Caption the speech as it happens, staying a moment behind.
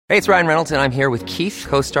Hey, it's Ryan Reynolds, and I'm here with Keith,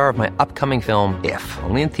 co-star of my upcoming film, If,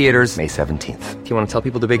 only in theaters May 17th. Do you want to tell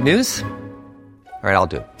people the big news? All right, I'll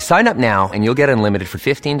do it. Sign up now and you'll get unlimited for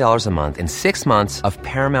 $15 a month and 6 months of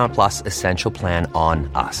Paramount Plus Essential Plan on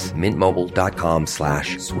us.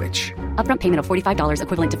 MintMobile.com/switch. Upfront payment of $45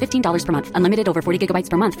 equivalent to $15 per month. Unlimited over 40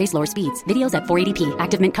 gigabytes per month. Face lower speeds. Videos at 480p.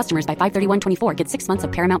 Active Mint customers by 531.24 get 6 months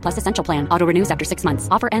of Paramount Plus Essential Plan. Auto renews after 6 months.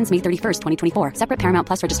 Offer ends May 31st, 2024. Separate Paramount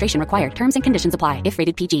Plus registration required. Terms and conditions apply if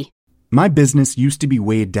rated PG. My business used to be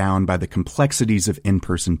weighed down by the complexities of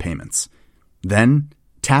in-person payments. Then,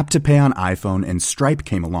 Tap to Pay on iPhone and Stripe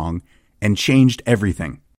came along and changed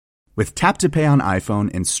everything. With Tap to Pay on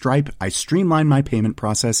iPhone and Stripe, I streamlined my payment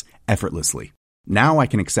process effortlessly. Now I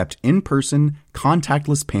can accept in-person,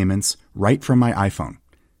 contactless payments right from my iPhone.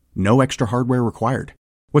 No extra hardware required.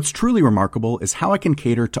 What's truly remarkable is how I can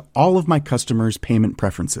cater to all of my customers' payment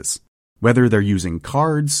preferences. Whether they're using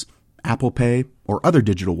cards, Apple Pay, or other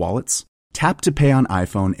digital wallets, Tap to Pay on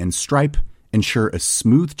iPhone and Stripe ensure a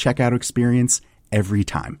smooth checkout experience every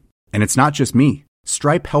time. And it's not just me.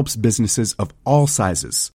 Stripe helps businesses of all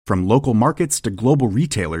sizes, from local markets to global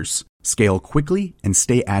retailers, scale quickly and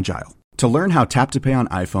stay agile. To learn how Tap to Pay on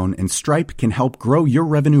iPhone and Stripe can help grow your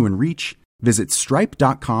revenue and reach, visit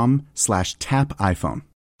stripe.com/tapiphone.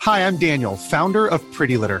 Hi, I'm Daniel, founder of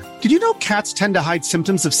Pretty Litter. Did you know cats tend to hide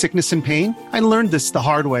symptoms of sickness and pain? I learned this the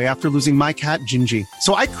hard way after losing my cat, Gingy.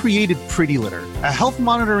 So I created Pretty Litter, a health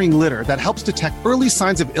monitoring litter that helps detect early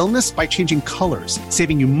signs of illness by changing colors,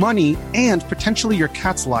 saving you money and potentially your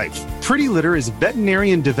cat's life. Pretty Litter is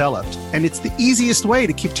veterinarian developed, and it's the easiest way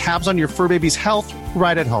to keep tabs on your fur baby's health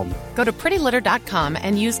right at home. Go to prettylitter.com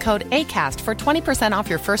and use code ACAST for 20% off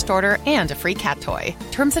your first order and a free cat toy.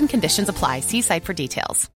 Terms and conditions apply. See site for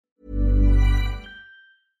details.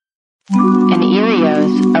 An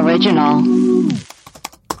Erios original.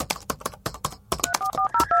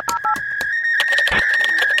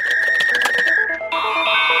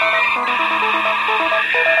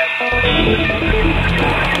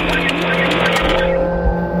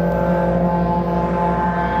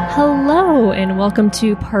 Hello, and welcome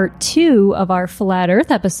to part 2 of our Flat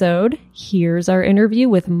Earth episode. Here's our interview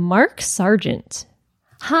with Mark Sargent.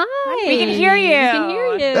 Hi. We can hear you. We can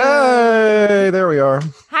hear you. Hey, there we are.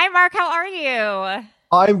 Hi, Mark. How are you?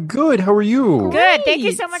 I'm good. How are you? Good. Thank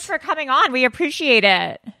you so much for coming on. We appreciate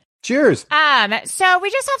it. Cheers. So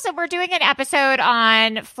we just we're doing an episode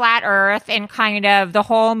on Flat Earth and kind of the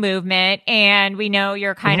whole movement, and we know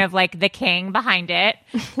you're kind of like the king behind it.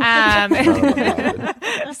 The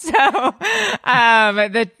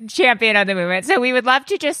champion of the movement. So we would love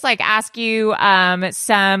to just ask you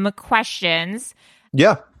some questions.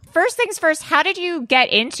 Yeah. First things first, how did you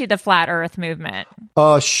get into the Flat Earth movement?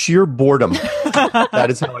 Sheer boredom. That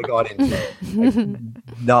is how I got into it.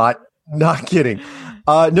 Not kidding.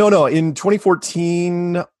 No. In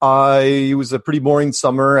 2014, it was a pretty boring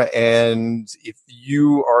summer, and if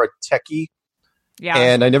you are a techie, yeah.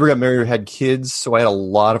 And I never got married or had kids, so I had a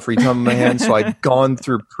lot of free time on my hands. So I'd gone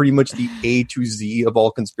through pretty much the A to Z of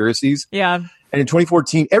all conspiracies. Yeah. And in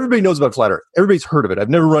 2014, everybody knows about Flat Earth. Everybody's heard of it. I've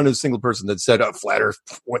never run into a single person that said, "Oh, Flat Earth,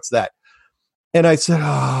 what's that?" And I said,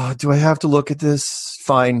 "Oh, do I have to look at this?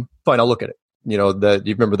 Fine, I'll look at it." You know,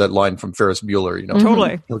 you remember that line from Ferris Bueller, you know?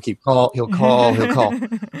 Totally. He'll call.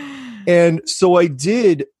 And so I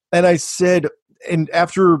did. And I said, and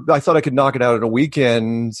after I thought I could knock it out in a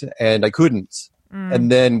weekend, and I couldn't.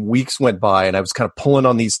 And then weeks went by, and I was kind of pulling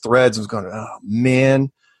on these threads. I was going, "Oh,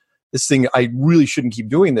 man, this thing, I really shouldn't keep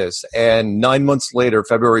doing this." And 9 months later,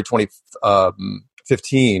 February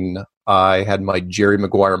 2015, I had my Jerry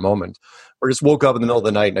Maguire moment where I just woke up in the middle of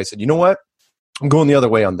the night and I said, "You know what? I'm going the other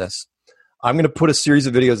way on this. I'm going to put a series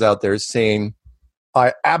of videos out there saying,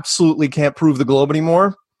 I absolutely can't prove the globe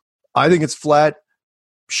anymore. I think it's flat.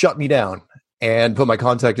 Shut me down." And put my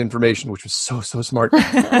contact information, which was so smart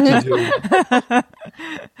to do.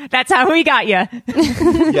 That's how we got you.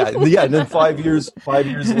 Yeah. And then 5 years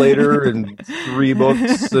later, and 3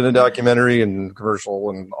 books and a documentary and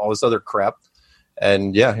commercial and all this other crap.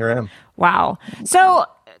 And yeah, here I am. Wow. So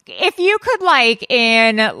if you could,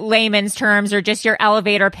 in layman's terms or just your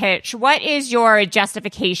elevator pitch, what is your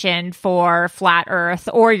justification for Flat Earth,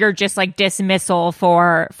 or your just dismissal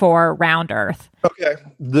for round Earth? Okay.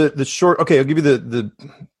 The short. Okay, I'll give you the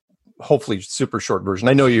hopefully super short version.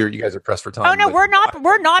 I know you guys are pressed for time. Oh no, we're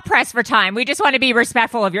not pressed for time. We just want to be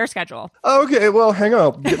respectful of your schedule. Okay, well, hang on.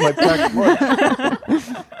 I'll get my packed lunch.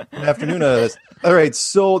 An afternoon out of this. All right.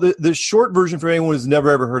 So the short version for anyone who's never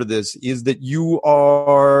ever heard of this is that you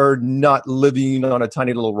are not living on a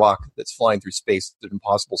tiny little rock that's flying through space at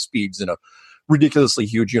impossible speeds in a ridiculously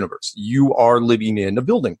huge universe. You are living in a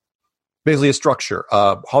building. basically a structure,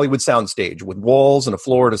 Hollywood soundstage with walls and a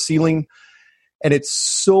floor and a ceiling. And it's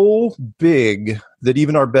so big that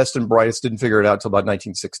even our best and brightest didn't figure it out until about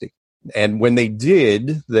 1960. And when they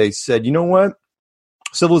did, they said, you know what?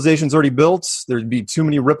 Civilization's already built. There'd be too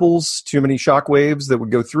many ripples, too many shock waves that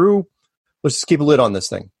would go through. Let's just keep a lid on this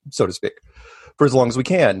thing, so to speak, for as long as we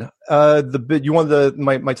can. You want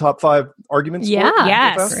my top 5 arguments? Yeah,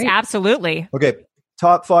 yes, absolutely. Okay,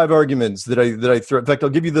 top 5 arguments that I threw. In fact, I'll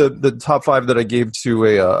give you the top 5 that I gave to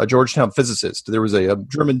a Georgetown physicist. There was a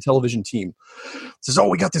German television team. It says, "Oh,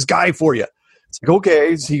 we got this guy for you." It's like,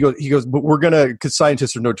 okay. So he goes, but we're gonna, because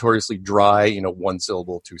scientists are notoriously dry. 1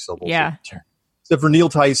 syllable, 2 syllables. Yeah. Except for Neil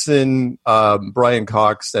Tyson, Brian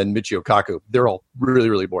Cox, and Michio Kaku. They're all really,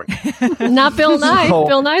 really boring. Not Bill Nye.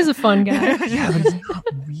 Bill Nye's a fun guy. Yeah, but he's not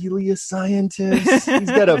really a scientist.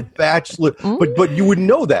 He's got a bachelor. But you would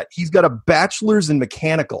know that. He's got a bachelor's in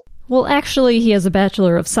mechanical. Well, actually, he has a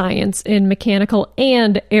Bachelor of Science in Mechanical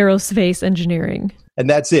and Aerospace Engineering. And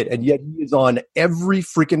that's it. And yet he is on every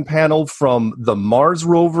freaking panel from the Mars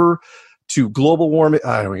rover to global warming.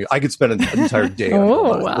 I could spend an entire day on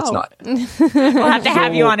it. Wow. Let's not. We'll have to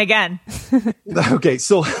have you on again. Okay,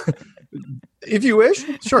 so if you wish,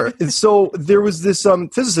 sure. And so there was this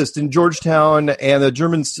physicist in Georgetown, and the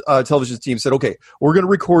German television team said, okay, we're going to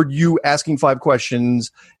record you asking 5 questions,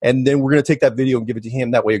 and then we're going to take that video and give it to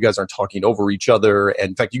him. That way you guys aren't talking over each other.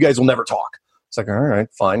 And in fact, you guys will never talk. It's like, all right,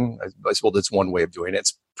 fine. I suppose that's one way of doing it.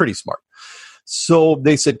 It's pretty smart. So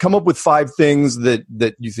they said, come up with 5 things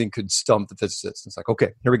that you think could stump the physicist. It's like,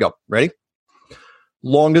 okay, here we go. Ready?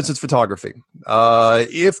 Long distance photography.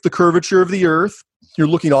 If the curvature of the Earth, you're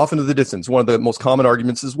looking off into the distance. One of the most common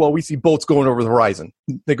arguments is, well, we see boats going over the horizon.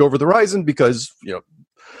 They go over the horizon because,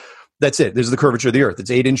 that's it. There's the curvature of the Earth. It's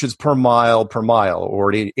 8 inches per mile,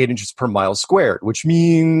 or 8 inches per mile squared, which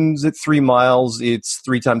means at 3 miles, it's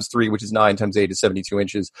 3 times 3, which is 9 times 8 is 72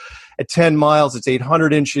 inches. At 10 miles, it's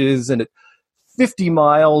 800 inches. And at 50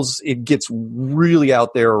 miles, it gets really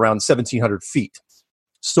out there around 1,700 feet.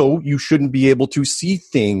 So you shouldn't be able to see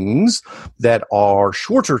things that are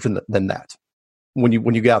shorter than that when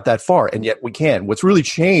you get out that far. And yet we can. What's really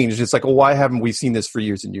changed, it's like, why haven't we seen this for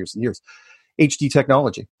years and years and years? HD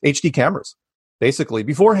technology, HD cameras. Basically,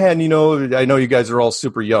 beforehand, I know you guys are all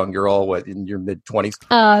super young. You're all, in your mid-20s?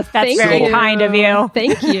 That's very kind of you.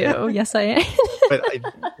 Thank you. Yes, I am. But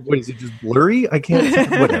what is it, just blurry? I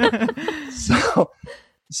can't, whatever.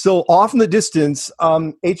 So off in the distance,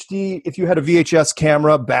 HD, if you had a VHS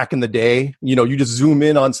camera back in the day, you just zoom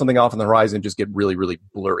in on something off on the horizon and just get really, really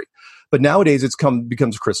blurry. But nowadays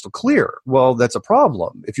becomes crystal clear. Well, that's a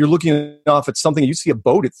problem. If you're looking off at something, you see a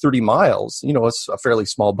boat at 30 miles, it's a fairly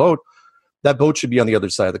small boat. That boat should be on the other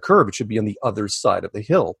side of the curve. It should be on the other side of the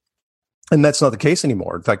hill. And that's not the case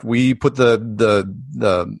anymore. In fact, we put the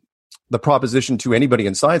proposition to anybody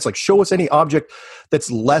in science, like, show us any object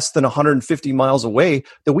that's less than 150 miles away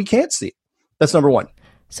that we can't see. That's number 1.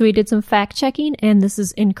 So we did some fact checking, and this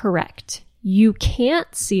is incorrect. You can't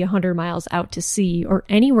see 100 miles out to sea or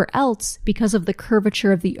anywhere else because of the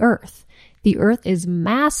curvature of the Earth. The Earth is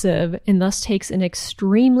massive and thus takes an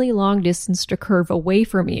extremely long distance to curve away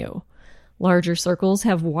from you. Larger circles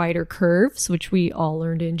have wider curves, which we all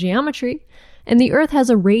learned in geometry, and the Earth has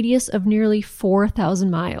a radius of nearly 4,000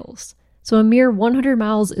 miles. So a mere 100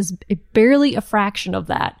 miles is barely a fraction of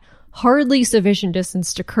that. Hardly sufficient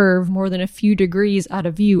distance to curve more than a few degrees out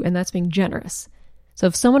of view, and that's being generous. So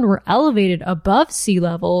if someone were elevated above sea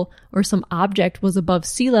level, or some object was above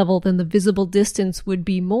sea level, then the visible distance would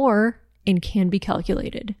be more and can be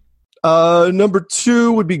calculated. Number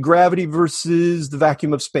 2 would be gravity versus the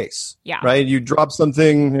vacuum of space. Yeah. Right? You drop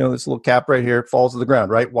something, this little cap right here, it falls to the ground,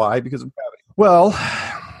 right? Why? Because of gravity. Well,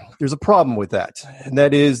 there's a problem with that, and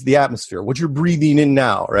that is the atmosphere, what you're breathing in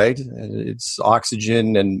now, right? It's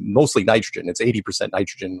oxygen and mostly nitrogen. It's 80%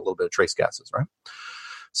 nitrogen, a little bit of trace gases, right?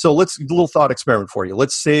 So let's do a little thought experiment for you.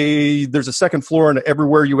 Let's say there's a second floor, and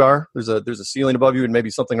everywhere you are, there's a ceiling above you and maybe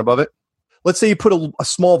something above it. Let's say you put a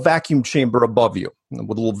small vacuum chamber above you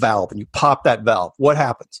with a little valve, and you pop that valve. What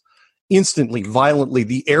happens? Instantly, violently,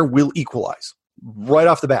 the air will equalize right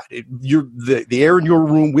off the bat. The air in your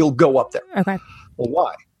room will go up there. Okay. Well,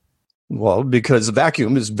 why? Well, because the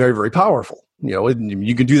vacuum is very, very powerful.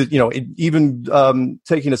 You can do that. Even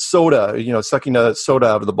taking a soda, sucking a soda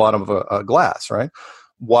out of the bottom of a glass, right?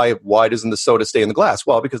 Why doesn't the soda stay in the glass?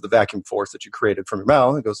 Well, because the vacuum force that you created from your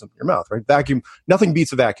mouth, it goes into your mouth, right? Vacuum, nothing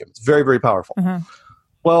beats a vacuum. It's very, very powerful. Mm-hmm.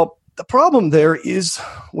 Well, the problem there is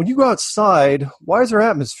when you go outside, why is our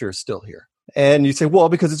atmosphere still here? And you say, well,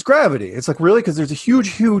 because it's gravity. It's like, really? Because there's a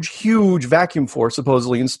huge vacuum force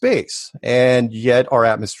supposedly in space. And yet our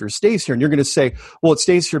atmosphere stays here. And you're going to say, well, it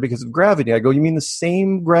stays here because of gravity. I go, you mean the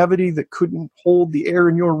same gravity that couldn't hold the air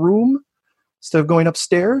in your room instead of going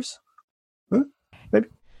upstairs? Huh? Maybe.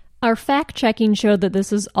 Our fact-checking showed that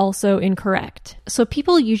this is also incorrect. So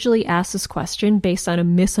people usually ask this question based on a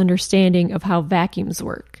misunderstanding of how vacuums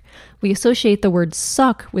work. We associate the word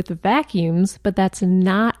suck with vacuums, but that's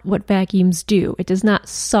not what vacuums do. It does not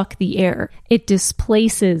suck the air. It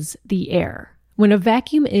displaces the air. When a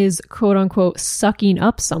vacuum is quote-unquote sucking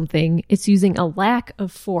up something, it's using a lack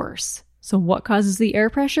of force. So what causes the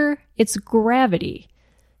air pressure? It's gravity.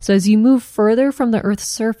 So as you move further from the Earth's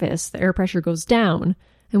surface, the air pressure goes down,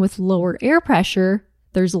 and with lower air pressure,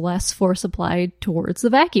 there's less force applied towards the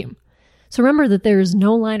vacuum. So remember that there is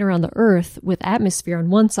no line around the Earth with atmosphere on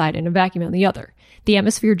one side and a vacuum on the other. The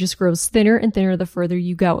atmosphere just grows thinner and thinner the further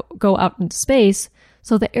you go out into space,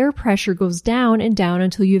 so the air pressure goes down and down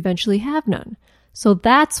until you eventually have none. So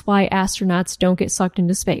that's why astronauts don't get sucked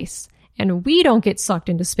into space. And we don't get sucked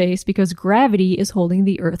into space because gravity is holding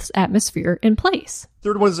the Earth's atmosphere in place.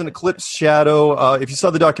 Third one is an eclipse shadow. If you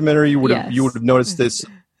saw the documentary, you would have noticed this.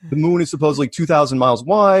 The moon is supposedly 2,000 miles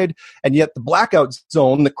wide, and yet the blackout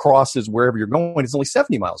zone that crosses wherever you're going is only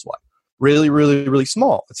 70 miles wide. Really, really, really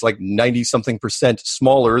small. It's like 90-something%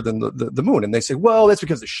 smaller than the moon. And they say, well, that's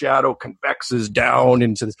because the shadow convexes down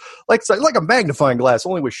into this, like a magnifying glass,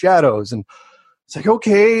 only with shadows. And it's like,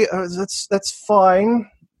 okay, that's fine,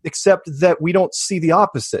 except that we don't see the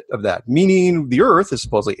opposite of that, meaning the Earth is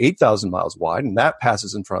supposedly 8,000 miles wide, and that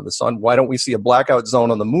passes in front of the sun. Why don't we see a blackout zone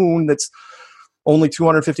on the moon that's only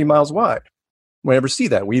 250 miles wide? We never see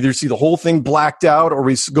that. We either see the whole thing blacked out or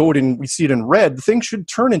we see it in red. The thing should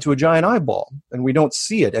turn into a giant eyeball, and we don't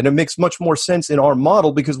see it. And it makes much more sense in our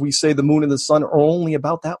model because we say the moon and the sun are only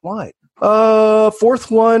about that wide. Fourth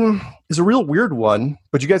one is a real weird one,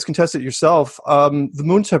 but you guys can test it yourself. The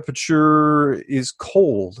moon temperature is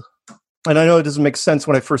cold. And I know it doesn't make sense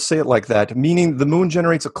when I first say it like that, meaning the moon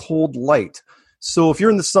generates a cold light. So if you're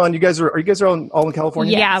in the sun, are you guys all in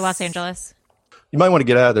California? Yeah, Los Angeles. You might want to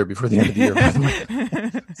get out of there before the end of the year, by the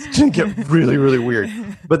way. It's going to get really, really weird.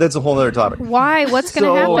 But that's a whole other topic. Why? What's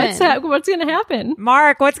going to happen? What's going to happen?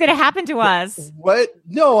 Mark, what's going to happen to us? What?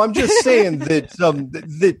 No, I'm just saying that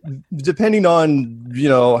that depending on,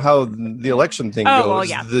 how the election thing goes. Well,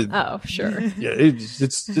 yeah. Sure. Yeah,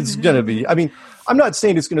 it's going to be. I mean, I'm not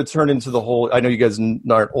saying it's going to turn into the whole. I know you guys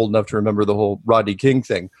aren't old enough to remember the whole Rodney King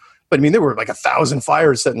thing. But I mean, there were like 1,000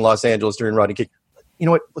 fires set in Los Angeles during Rodney King. You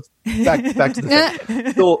know what? Let's back to the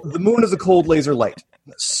thing. So the moon is a cold laser light.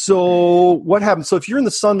 So what happens? So if you're in the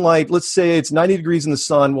sunlight, let's say it's 90 degrees in the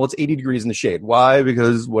sun. Well, it's 80 degrees in the shade. Why?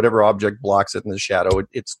 Because whatever object blocks it in the shadow,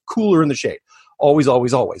 it's cooler in the shade. Always,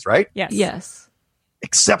 always, always, right? Yes.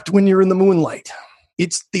 Except when you're in the moonlight.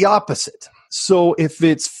 It's the opposite. So if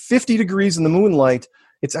it's 50 degrees in the moonlight,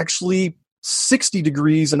 it's actually 60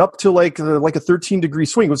 degrees and up to like a 13-degree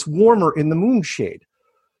swing. It's warmer in the moon shade.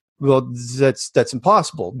 Well, that's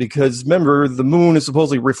impossible because remember, the moon is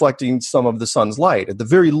supposedly reflecting some of the sun's light. At the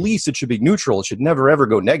very least, it should be neutral. It should never, ever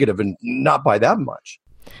go negative, and not by that much.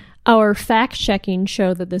 Our fact-checking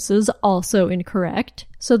showed that this is also incorrect.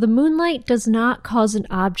 So the moonlight does not cause an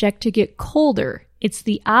object to get colder. It's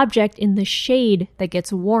the object in the shade that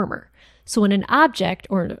gets warmer. So when an object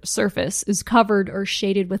or a surface is covered or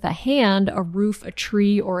shaded with a hand, a roof, a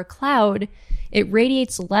tree, or a cloud, it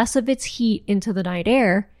radiates less of its heat into the night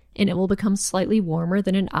air, and it will become slightly warmer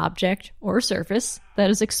than an object or surface that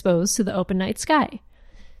is exposed to the open night sky.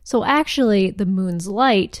 So actually, the moon's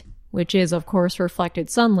light, which is, of course, reflected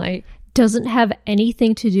sunlight, doesn't have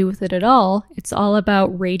anything to do with it at all. It's all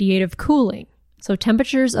about radiative cooling. So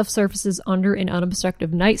temperatures of surfaces under an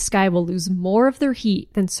unobstructed night sky will lose more of their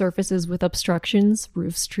heat than surfaces with obstructions,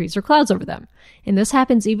 roofs, trees, or clouds over them. And this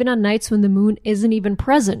happens even on nights when the moon isn't even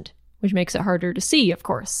present, which makes it harder to see, of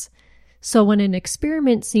course. So when an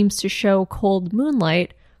experiment seems to show cold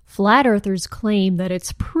moonlight, flat earthers claim that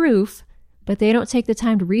it's proof, but they don't take the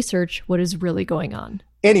time to research what is really going on.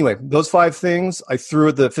 Anyway, those 5 things I threw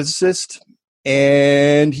at the physicist,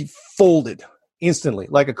 and he folded instantly,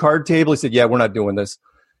 like a card table. He said, yeah, we're not doing this.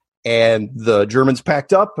 And the Germans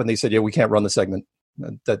packed up, and they said, yeah, we can't run the segment.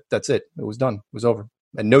 That's it. It was done. It was over.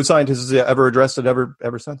 And no scientist has ever addressed it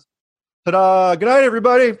ever since. Ta-da! Good night,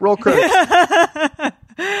 everybody. Roll credits.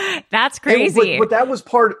 That's crazy. But that was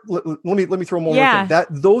part. Let me throw one more thing.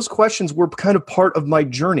 Those questions were kind of part of my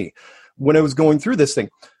journey when I was going through this thing.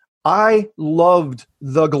 I loved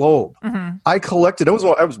the globe. Mm-hmm. I collected. I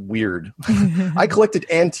was weird. I collected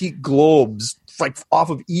antique globes like off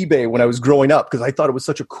of eBay when I was growing up because I thought it was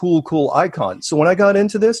such a cool icon. So when I got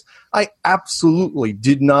into this, I absolutely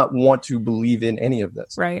did not want to believe in any of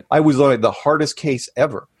this. Right. I was on the hardest case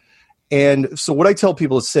ever. And so what I tell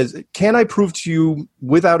people is, can I prove to you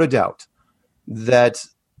without a doubt that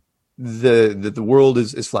the world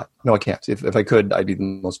is flat? No, I can't. If I could, I'd be the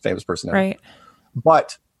most famous person ever. Right.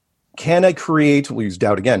 But can I create, we'll use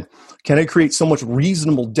doubt again, can I create so much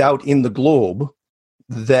reasonable doubt in the globe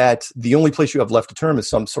that the only place you have left to turn is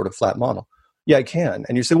some sort of flat model? Yeah, I can.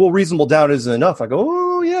 And you say, well, reasonable doubt isn't enough. I go,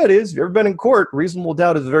 oh, yeah, it is. If you've ever been in court, reasonable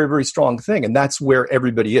doubt is a very, very strong thing. And that's where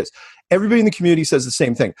everybody is. Everybody in the community says the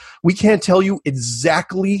same thing. We can't tell you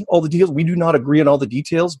exactly all the details. We do not agree on all the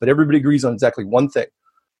details, but everybody agrees on exactly one thing.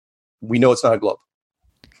 We know it's not a globe.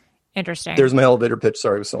 Interesting. There's my elevator pitch.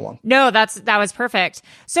 Sorry, it was so long. No, that was perfect.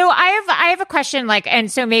 So I have a question, like, and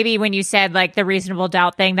so maybe when you said like the reasonable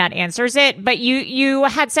doubt thing, that answers it. But you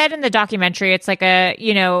had said in the documentary, it's like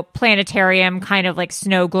a, planetarium kind of like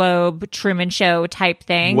snow globe, Truman Show type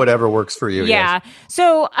thing. Whatever works for you. Yeah. Yes.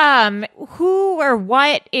 So, who or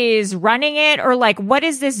what is running it, or like, what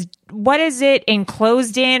is it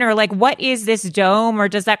enclosed in, or like, what is this dome, or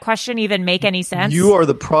does that question even make any sense? You are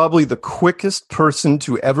probably the quickest person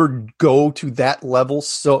to ever go to that level.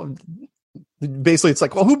 So basically it's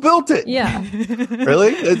like, well, who built it? Yeah.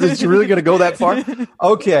 Really? Is you really going to go that far?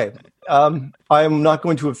 Okay. I'm not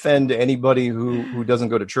going to offend anybody who doesn't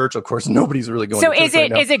go to church. Of course, nobody's really going to church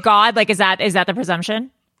right now. Is it God? Like, is that the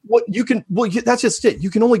presumption? Well, that's just it.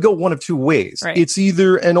 You can only go one of two ways. Right. It's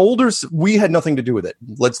either we had nothing to do with it.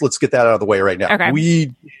 Let's get that out of the way right now.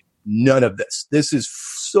 Okay. None of this. This is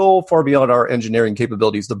so far beyond our engineering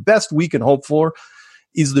capabilities. The best we can hope for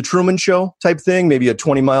is the Truman Show type thing, maybe a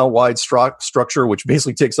 20-mile wide structure, which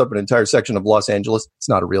basically takes up an entire section of Los Angeles. It's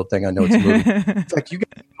not a real thing. I know it's a movie. In fact, you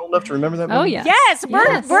guys are old enough to remember that movie? Oh, yeah. Yes, we're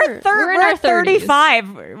in our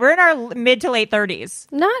 35. We're in our mid to late 30s.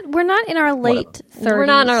 We're not in our late 30s. We're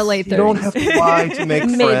not in our late 30s. You don't have to lie to make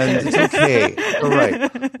friends. It's okay. All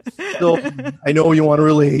right. So I know you want to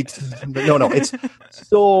relate. But no. It's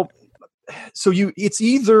it's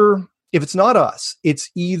either, if it's not us,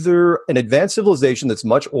 it's either an advanced civilization that's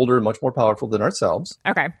much older and much more powerful than ourselves.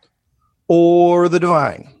 Okay. Or the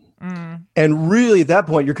divine. And really, at that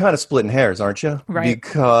point, you're kind of splitting hairs, aren't you? Right.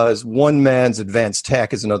 Because one man's advanced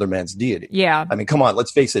tech is another man's deity. Yeah. I mean, come on,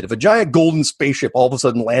 let's face it. If a giant golden spaceship all of a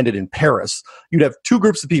sudden landed in Paris, you'd have two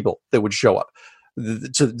groups of people that would show up.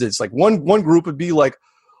 It's like one group would be like,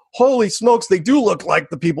 holy smokes, they do look like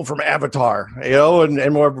the people from Avatar,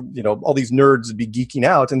 and more, all these nerds would be geeking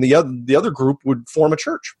out, and the other group would form a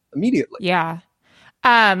church immediately. Yeah.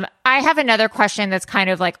 I have another question that's kind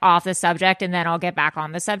of like off the subject, and then I'll get back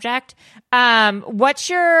on the subject. What's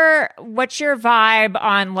your vibe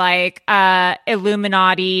on like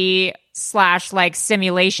Illuminati / like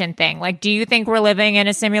simulation thing? Like, do you think we're living in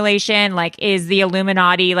a simulation? Like, is the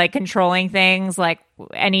Illuminati like controlling things? Like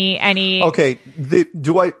any? Okay, there's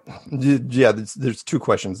two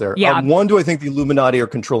questions there. Yeah. One, do I think the Illuminati are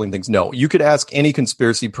controlling things? No. You could ask any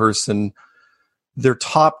conspiracy person their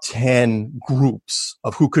top 10 groups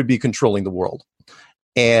of who could be controlling the world,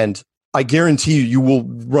 and I guarantee you will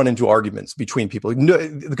run into arguments between people. No,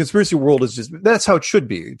 the conspiracy world is that's how it should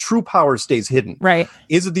be. True power stays hidden. Right.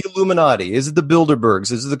 Is it the Illuminati? Is it the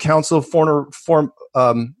Bilderbergs? Is it the Council of Foreign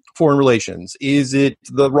Relations? Is it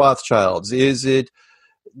the Rothschilds? Is it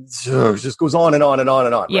just goes on and on and on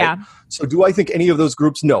and on. Yeah. Right? So do I think any of those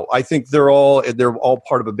groups? No. I think they're all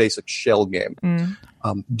part of a basic shell game.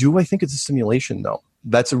 Do I think it's a simulation though?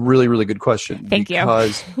 That's a really, really good question. Thank you.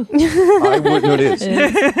 Because I would know it is.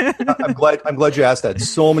 I'm glad you asked that.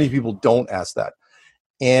 So many people don't ask that.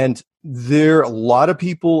 And a lot of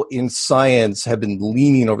people in science have been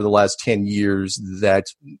leaning over the last 10 years that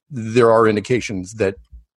there are indications that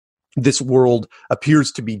this world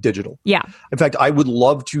appears to be digital. Yeah. In fact, I would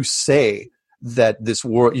love to say that this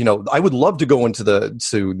world, I would love to go into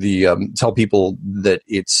tell people that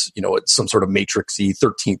it's some sort of matrixy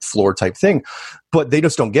 13th floor type thing, but they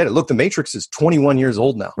just don't get it. Look, the Matrix is 21 years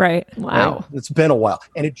old now. Right. Wow. Right? It's been a while,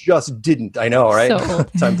 and it just didn't. I know, right? So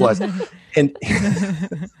old. Time flies. And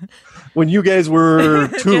when you guys were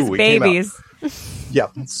 2, just babies. Yeah.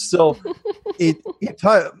 So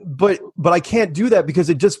but I can't do that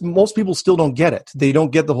because most people still don't get it. They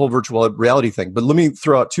don't get the whole virtual reality thing. But let me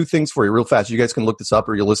throw out 2 things for you real fast. You guys can look this up,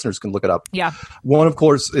 or your listeners can look it up. Yeah. One, of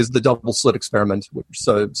course, is the double slit experiment, which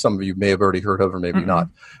some of you may have already heard of, or maybe not,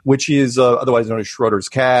 which is otherwise known as Schrodinger's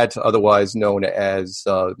cat, otherwise known as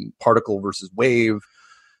particle versus wave.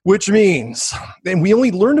 Which means, and we only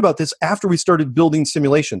learned about this after we started building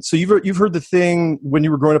simulations. So you've heard the thing when you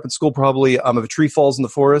were growing up in school, probably, if a tree falls in the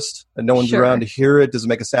forest and no one's around to hear it, does it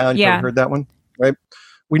make a sound? You probably heard that one, right?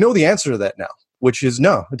 We know the answer to that now, which is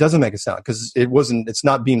no, it doesn't make a sound because it's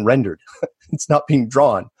not being rendered. It's not being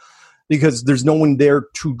drawn because there's no one there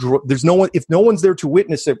to draw. If no one's there to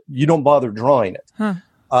witness it, you don't bother drawing it. Huh.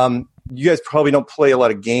 You guys probably don't play a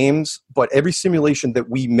lot of games, but every simulation that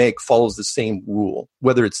we make follows the same rule,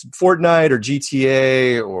 whether it's Fortnite or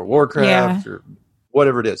GTA or Warcraft or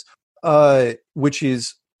whatever it is, which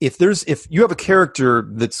is if you have a character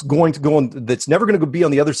that's going to go on, that's never going to be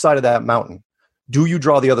on the other side of that mountain, do you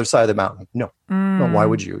draw the other side of the mountain? No. No, why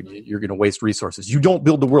would you? You're going to waste resources. You don't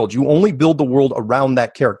build the world. You only build the world around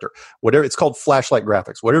that character. Whatever, it's called flashlight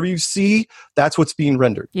graphics. Whatever you see, that's what's being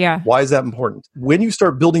rendered. Yeah. Why is that important? When you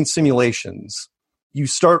start building simulations, you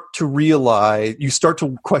start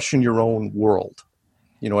to question your own world.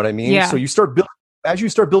 You know what I mean? Yeah. So as you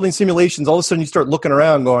start building simulations, all of a sudden you start looking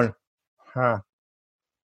around going, huh.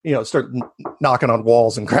 Start knocking on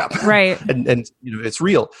walls and crap. Right. and it's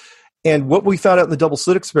real. And what we found out in the double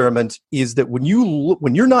slit experiment is that when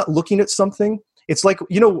you're not looking at something, it's like,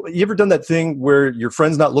 you ever done that thing where your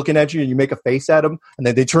friend's not looking at you and you make a face at them and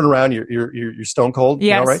then they turn around, you're stone cold,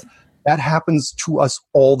 yes. Right? That happens to us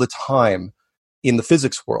all the time in the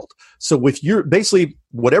physics world. So if you're basically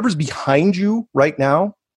whatever's behind you right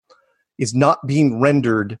now is not being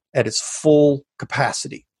rendered at its full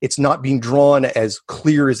capacity. It's not being drawn as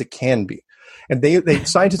clear as it can be. And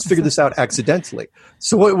scientists figured this out accidentally.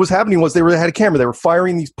 So what was happening was they had a camera. They were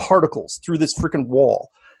firing these particles through this freaking wall.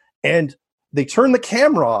 And they turned the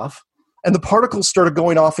camera off, and the particles started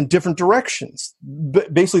going off in different directions.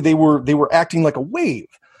 Basically, they were acting like a wave.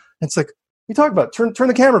 And it's like, you talk about turn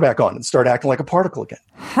the camera back on and start acting like a particle again.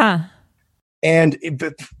 Huh. And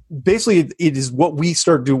basically, it is what we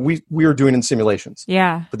start doing. We are doing in simulations.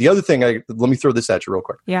 Yeah. But the other thing, let me throw this at you real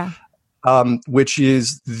quick. Yeah. Which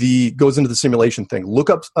is goes into the simulation thing.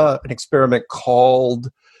 Look up an experiment called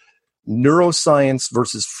Neuroscience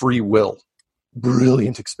versus Free Will.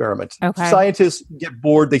 Brilliant experiment. Okay. Scientists get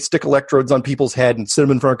bored. They stick electrodes on people's head and sit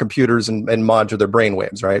them in front of computers and monitor their brain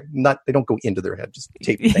waves, right? They don't go into their head, just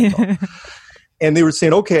tape the thing off. And they were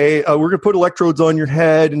saying, okay, we're going to put electrodes on your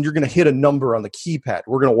head and you're going to hit a number on the keypad.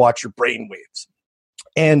 We're going to watch your brain waves.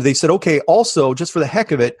 And they said, okay, also, just for the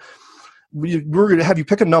heck of it, we're going to have you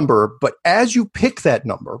pick a number, but as you pick that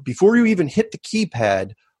number, before you even hit the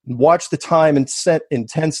keypad, watch the time in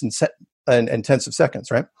tenths of seconds,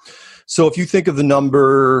 right? So if you think of the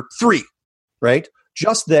number 3, right?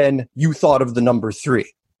 Just then you thought of the number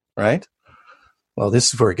 3, right? Well,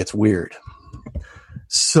 this is where it gets weird.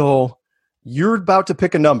 So you're about to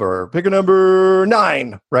pick a number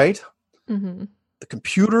 9, right? Mm-hmm. The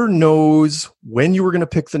computer knows when you were going to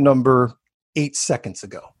pick the number 8 seconds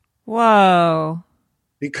ago. Whoa.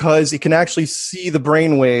 Because it can actually see the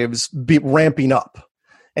brain waves be ramping up.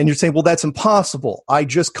 And you're saying, well, that's impossible. I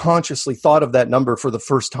just consciously thought of that number for the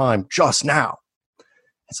first time just now.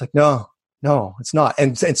 It's like, no, it's not.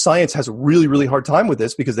 And science has a really, really hard time with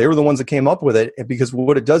this because they were the ones that came up with it. And because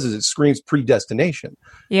what it does is it screams predestination.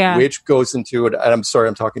 Yeah. Which goes into it. And I'm sorry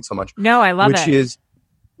I'm talking so much. No, I love it.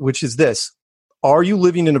 Which is this. Are you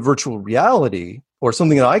living in a virtual reality? Or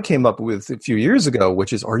something that I came up with a few years ago,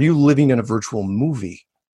 which is, are you living in a virtual movie?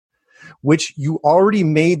 Which you already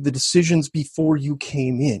made the decisions before you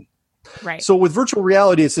came in. Right. So with virtual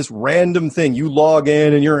reality, it's this random thing. You log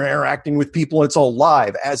in and you're interacting with people and it's all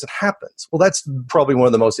live as it happens. Well, that's probably one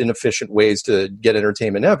of the most inefficient ways to get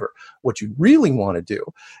entertainment ever. What you really want to do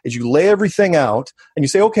is you lay everything out and you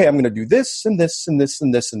say, okay, I'm going to do this and this and this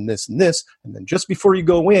and this and this and this. And then just before you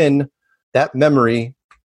go in, that memory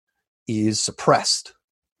is suppressed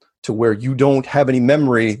to where you don't have any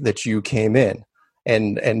memory that you came in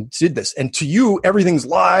and did this. And to you, everything's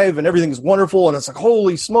live and everything's wonderful. And it's like,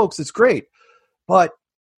 holy smokes, it's great. But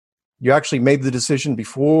you actually made the decision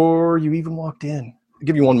before you even walked in. I'll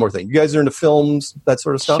give you one more thing. You guys are into films, that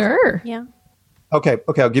sort of stuff? Sure. Yeah. Okay.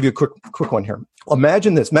 I'll give you a quick one here.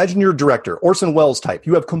 Imagine this. Imagine you're a director, Orson Welles type.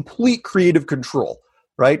 You have complete creative control,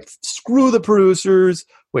 right? Screw the producers.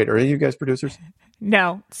 Wait, are you guys producers?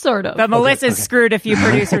 No. Sort of. But Melissa's screwed a few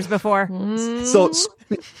producers before. So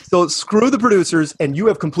screw the producers, and you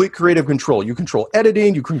have complete creative control. You control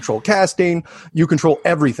editing, you control casting, you control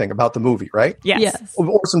everything about the movie, right? Yes.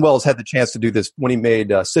 Orson Welles had the chance to do this when he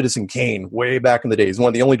made Citizen Kane way back in the day. He's one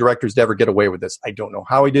of the only directors to ever get away with this. I don't know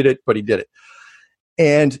how he did it, but he did it.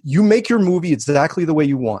 And you make your movie exactly the way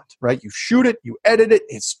you want, right? You shoot it, you edit it,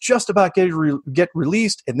 it's just about get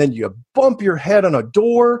released, and then you bump your head on a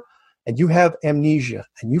door, and you have amnesia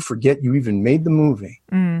and you forget you even made the movie,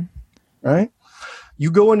 right?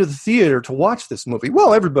 You go into the theater to watch this movie.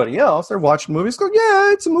 Well, everybody else, they're watching movies, go,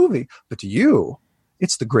 yeah, it's a movie. But to you,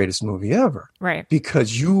 it's the greatest movie ever. Right.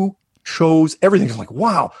 Because you chose everything. It's like,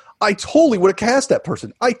 wow, I totally would have cast that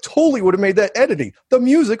person. I totally would have made that editing. The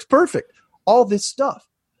music's perfect. All this stuff.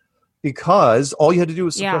 Because all you had to do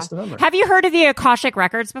was suppress the memory. Have you heard of the Akashic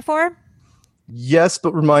Records before? Yes,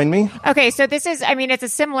 but remind me. Okay, so this is, I mean, it's a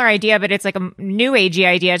similar idea, but it's like a new agey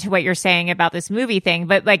idea to what you're saying about this movie thing.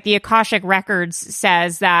 But like the Akashic Records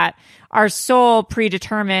says that our soul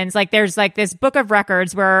predetermines, like there's like this book of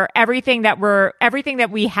records where everything that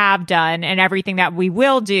we have done and everything that we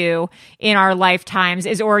will do in our lifetimes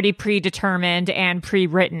is already predetermined and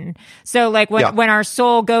pre-written. So like when our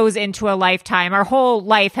soul goes into a lifetime, our whole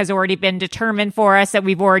life has already been determined for us, that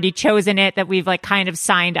we've already chosen it, that we've like kind of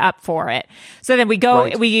signed up for it. So then we go,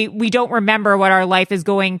 we don't remember what our life is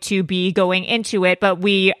going to be going into it, but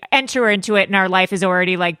we enter into it and our life is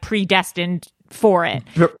already like predestined for it.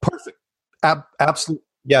 Perfect. Absolutely.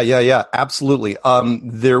 Yeah. Absolutely.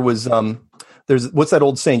 There's what's that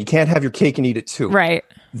old saying? You can't have your cake and eat it too. Right.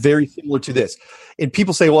 Very similar to this. And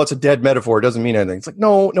people say, well, it's a dead metaphor. It doesn't mean anything. It's like,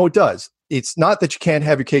 no, it does. It's not that you can't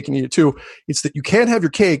have your cake and eat it too. It's that you can't have your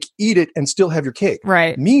cake, eat it, and still have your cake.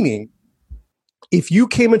 Right. Meaning, if you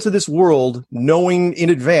came into this world knowing in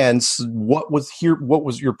advance what was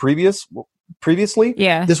your previously,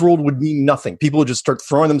 this world would mean nothing. People would just start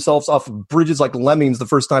throwing themselves off of bridges like lemmings the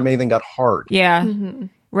first time anything got hard. Yeah. Mm-hmm.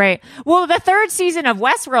 Right. Well, the third season of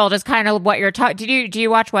Westworld is kind of what you're talking. Do you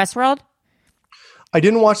watch Westworld? I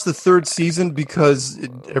didn't watch the third season because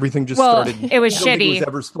everything just started. It was shitty. It was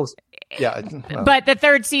ever supposed to. Yeah. But the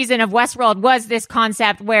third season of Westworld was this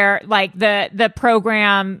concept where like the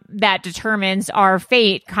program that determines our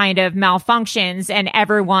fate kind of malfunctions and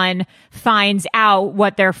everyone finds out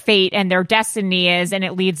what their fate and their destiny is, and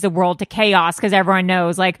it leads the world to chaos because everyone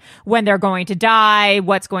knows like when they're going to die,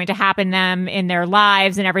 what's going to happen to them in their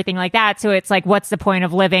lives and everything like that. So it's like, what's the point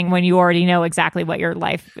of living when you already know exactly what your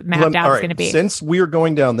life mapped out is going to be? Since we are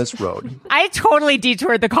going down this road, I totally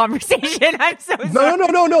detoured the conversation. I'm so sorry.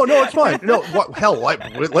 No, it's fine. No,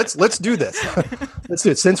 let's do this. Let's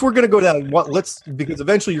do it. Since we're going to go down, because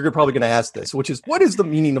eventually you're probably going to ask this, which is, what is the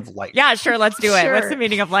meaning of life? Yeah, sure, let's do it. What's the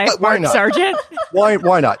meaning of life, why Mark not? Sargent?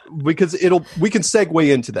 Why not? Because we can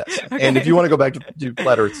segue into this. Okay. And if you want to go back to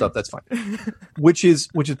flat Earth stuff, that's fine. Which is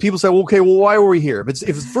people say, well, okay, well, why were we here? If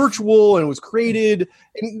it's virtual and it was created,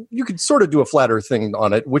 and you could sort of do a flat Earth thing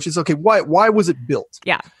on it, which is okay. Why was it built?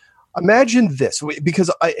 Yeah. Imagine this, because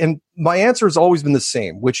my answer has always been the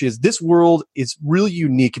same, which is this world is really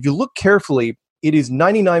unique. If you look carefully, it is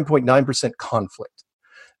 99.9% conflict,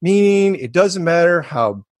 meaning it doesn't matter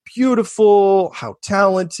how beautiful, how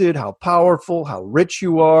talented, how powerful, how rich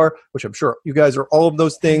you are, which I'm sure you guys are all of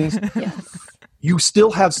those things. Yes. You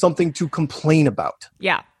still have something to complain about.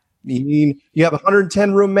 Yeah. Meaning you have a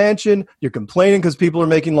 110-room mansion, you're complaining because people are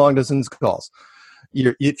making long distance calls.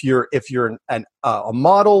 If you're a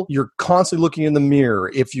model, you're constantly looking in the mirror.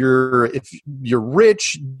 If you're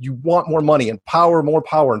rich, you want more money and more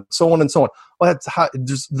power, and so on and so on. Well, that's how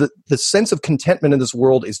the sense of contentment in this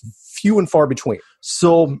world is few and far between.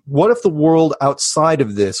 So, what if the world outside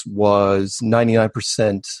of this was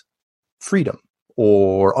 99% freedom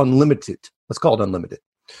or unlimited? Let's call it unlimited,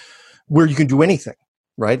 where you can do anything,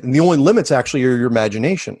 right? And the only limits actually are your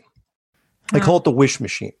imagination. I call it the wish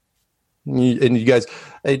machine. And you guys,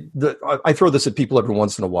 I throw this at people every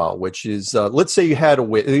once in a while, which is, let's say you had a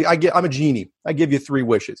wish. I'm a genie. I give you 3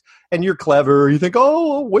 wishes, and you're clever. You think,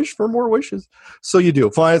 oh, I'll wish for more wishes. So you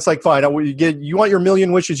do. Fine. It's like, fine. You want your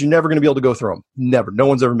 1,000,000 wishes. You're never going to be able to go through them. Never. No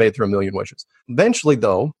one's ever made it through 1,000,000 wishes. Eventually,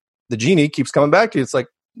 though, the genie keeps coming back to you. It's like,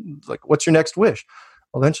 what's your next wish?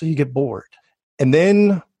 Well, eventually you get bored. And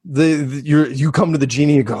then you come to the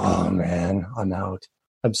genie and go, oh man, I'm out.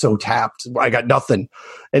 I'm so tapped. I got nothing.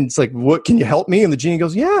 And it's like, what, can you help me? And the genie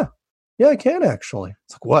goes, yeah, I can actually.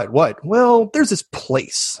 It's like, what? Well, there's this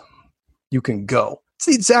place you can go. It's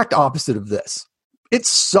the exact opposite of this. It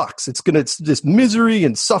sucks. It's this misery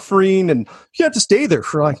and suffering, and you have to stay there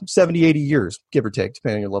for like 70, 80 years, give or take,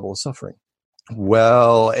 depending on your level of suffering.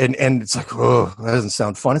 Well, and it's like, oh, that doesn't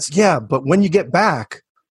sound fun. It's, yeah, but when you get back,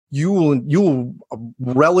 you will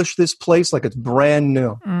relish this place like it's brand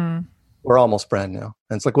new. Mm. We're almost brand new.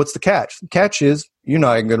 And it's like, what's the catch? The catch is, you're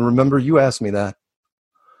not going to remember you asked me that.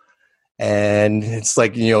 And it's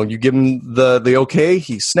like, you give him the okay,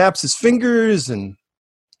 he snaps his fingers, and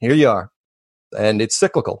here you are. And it's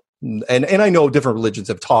cyclical. And I know different religions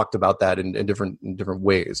have talked about that in different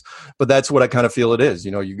ways. But that's what I kind of feel it is.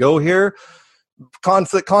 You go here,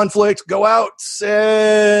 conflict, go out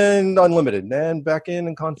and unlimited, and back in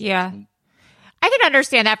and conflict. Yeah. I can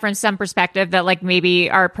understand that from some perspective, that like maybe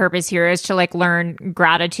our purpose here is to like learn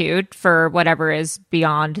gratitude for whatever is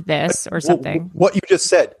beyond this or something. What you just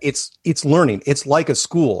said, it's learning. It's like a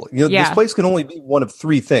school. This place can only be one of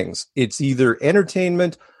three things. It's either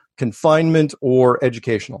entertainment, confinement, or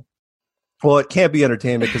educational. Well, it can't be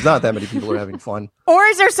entertainment because not that many people are having fun. Or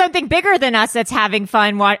is there something bigger than us that's having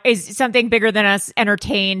fun? What is something bigger than us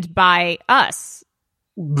entertained by us?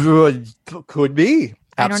 Could be.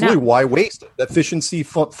 Absolutely. Why waste it? Efficiency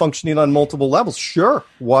functioning on multiple levels. Sure.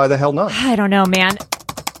 Why the hell not? I don't know, man.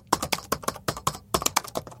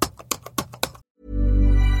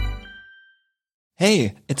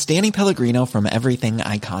 Hey, it's Danny Pellegrino from Everything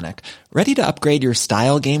Iconic. Ready to upgrade your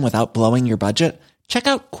style game without blowing your budget? Check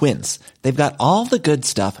out Quince. They've got all the good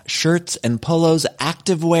stuff, shirts and polos,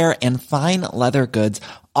 activewear, and fine leather goods,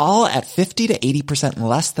 all at 50 to 80%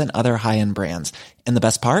 less than other high-end brands. And the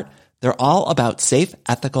best part? They're all about safe,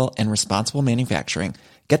 ethical, and responsible manufacturing.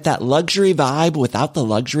 Get that luxury vibe without the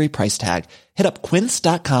luxury price tag. Hit up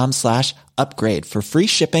quince.com/upgrade for free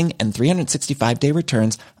shipping and 365-day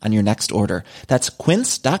returns on your next order. That's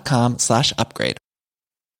quince.com/upgrade.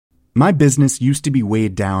 My business used to be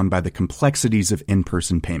weighed down by the complexities of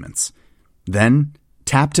in-person payments. Then,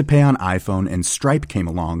 Tap to Pay on iPhone and Stripe came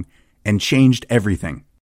along and changed everything.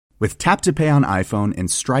 With Tap to Pay on iPhone and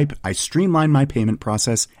Stripe, I streamlined my payment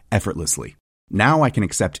process effortlessly. Now I can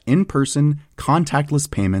accept in-person, contactless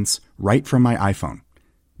payments right from my iPhone.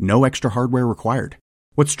 No extra hardware required.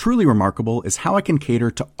 What's truly remarkable is how I can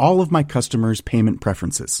cater to all of my customers' payment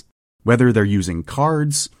preferences. Whether they're using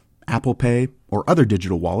cards, Apple Pay, or other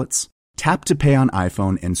digital wallets, Tap to Pay on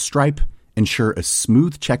iPhone and Stripe ensure a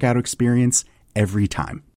smooth checkout experience every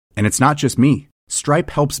time. And it's not just me. Stripe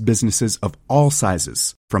helps businesses of all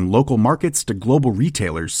sizes, from local markets to global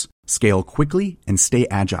retailers, scale quickly and stay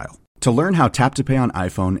agile. To learn how Tap to Pay on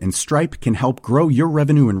iPhone and Stripe can help grow your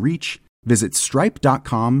revenue and reach, visit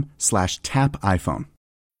stripe.com/tapiphone.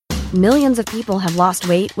 Millions of people have lost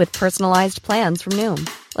weight with personalized plans from Noom.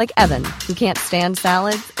 Like Evan, who can't stand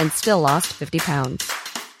salads and still lost 50 pounds.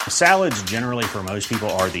 Salads generally for most people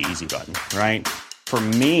are the easy button, right? For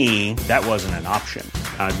me, that wasn't an option.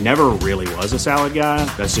 I never really was a salad guy.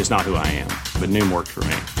 That's just not who I am. But Noom worked for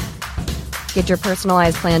me. Get your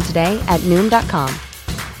personalized plan today at Noom.com.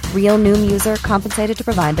 Real Noom user compensated to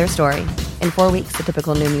provide their story. In 4 weeks, the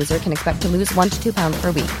typical Noom user can expect to lose 1 to 2 pounds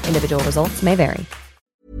per week. Individual results may vary.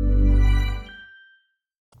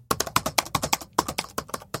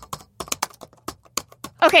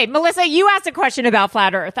 Okay, Melissa, you asked a question about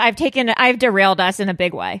flat Earth. I've derailed us in a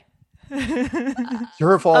big way.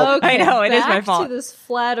 Your fault. Okay, I know, it is my back fault. to this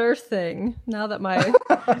flat Earth thing. Now that my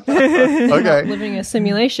Okay. living a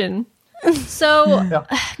simulation. So,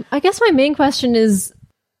 I guess my main question is,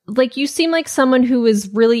 like, you seem like someone who is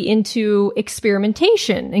really into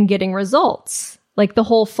experimentation and getting results. Like, the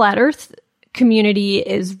whole flat Earth community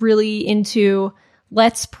is really into,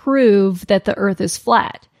 let's prove that the Earth is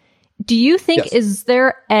flat. Do you think, Yes. is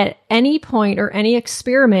there at any point or any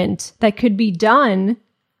experiment that could be done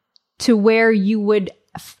to where you would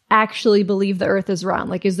actually believe the Earth is round?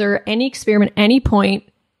 Like, is there any experiment, any point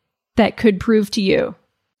that could prove to you?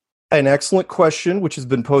 An excellent question, which has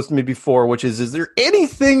been posed to me before, which is there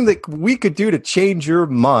anything that we could do to change your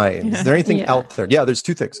mind? Is there anything out there? Yeah, there's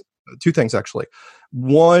two things. Two things, actually.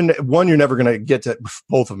 One, you're never going to get to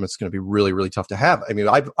both of them. It's going to be really, really tough to have. I mean,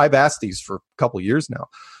 I've asked these for a couple of years now.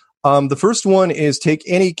 The first one is take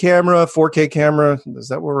any camera, 4K camera, is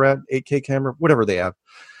that where we're at? 8K camera, whatever they have,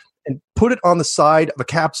 and put it on the side of a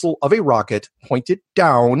capsule of a rocket, point it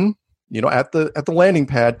down, at the landing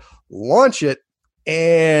pad, launch it,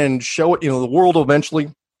 and show it, the world will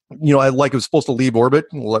eventually, like it was supposed to leave orbit,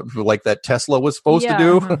 like that Tesla was supposed to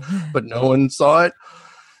do, but no one saw it.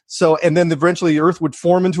 So, and then eventually the Earth would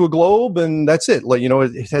form into a globe, and that's it. Like,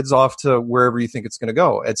 it heads off to wherever you think it's going to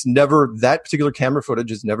go. That particular camera footage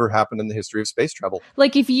has never happened in the history of space travel.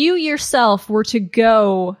 Like, if you yourself were to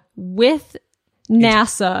go with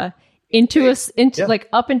NASA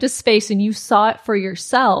up into space and you saw it for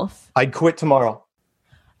yourself, I'd quit tomorrow.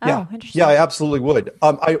 Oh, interesting. Yeah, I absolutely would.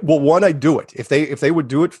 I'd do it if they would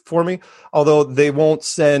do it for me. Although they won't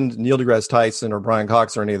send Neil deGrasse Tyson or Brian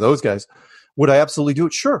Cox or any of those guys. Would I absolutely do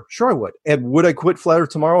it? Sure, I would. And would I quit Flat Earth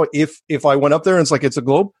tomorrow if I went up there and it's a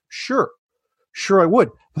globe? Sure, I would.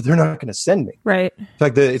 But they're not going to send me. Right. In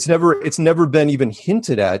fact, it's never been even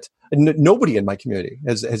hinted at. And nobody in my community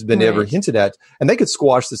has been ever hinted at. And they could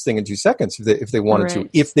squash this thing in 2 seconds if they wanted to,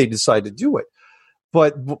 if they decide to do it.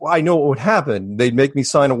 But I know what would happen. They'd make me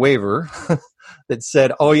sign a waiver. that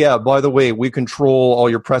said, oh yeah, by the way, we control all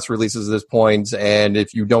your press releases at this point, and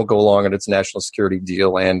if you don't go along, and it's a national security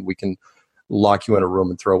deal, and we can lock you in a room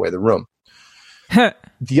and throw away the room.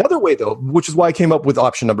 The other way, though, which is why I came up with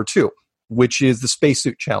option number 2, which is the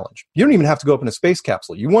spacesuit challenge. You don't even have to go up in a space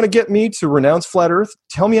capsule. You want to get me to renounce flat Earth?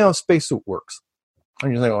 Tell me how a spacesuit works.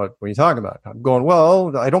 And you're thinking, what are you talking about? I'm going,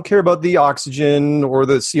 well, I don't care about the oxygen or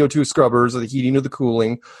the CO2 scrubbers or the heating or the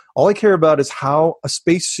cooling. All I care about is how a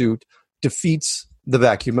spacesuit defeats the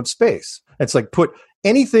vacuum of space. It's like put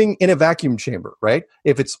anything in a vacuum chamber, right?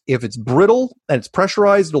 If it's brittle and it's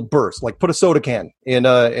pressurized, it'll burst. Like put a soda can in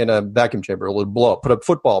a vacuum chamber, it'll blow up. Put a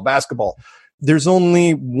football, basketball. There's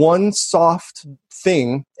only one soft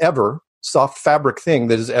fabric thing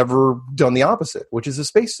that has ever done the opposite, which is a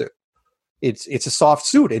spacesuit. It's a soft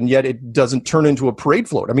suit, and yet it doesn't turn into a parade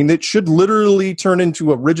float. I mean, it should literally turn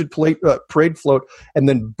into a rigid parade float and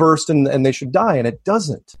then burst, and they should die, and it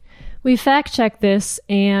doesn't. We fact-checked this,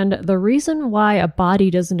 and the reason why a body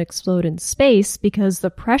doesn't explode in space because the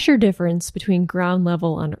pressure difference between ground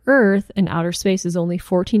level on Earth and outer space is only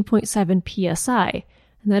 14.7 psi,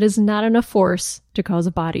 and that is not enough force to cause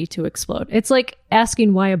a body to explode. It's like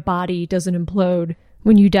asking why a body doesn't implode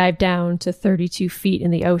when you dive down to 32 feet in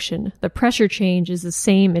the ocean. The pressure change is the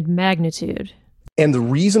same in magnitude. And the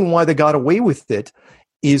reason why they got away with it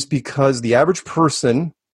is because the average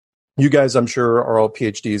person, you guys, I'm sure, are all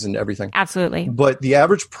PhDs and everything. Absolutely. But the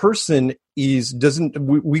average person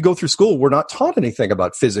we go through school, we're not taught anything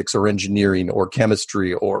about physics or engineering or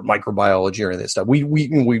chemistry or microbiology or any of this stuff. We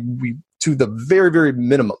to the very, very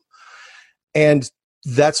minimum. And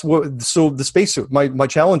that's so the spacesuit, my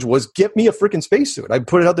challenge was get me a freaking spacesuit. I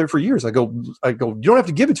put it out there for years. I go, you don't have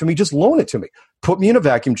to give it to me. Just loan it to me. Put me in a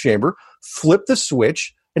vacuum chamber, flip the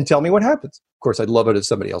switch, and tell me what happens. Of course, I'd love it if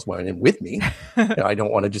somebody else went in with me. I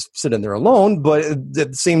don't want to just sit in there alone. But at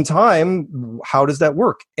the same time, how does that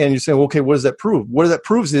work? And you're saying, okay, what does that prove? What that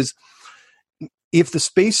proves is if the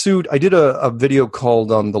spacesuit, I did a video called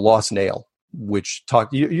The Lost Nail, which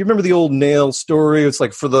talked, you remember the old nail story? It's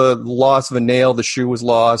like for the loss of a nail, the shoe was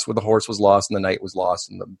lost, where the horse was lost, and the knight was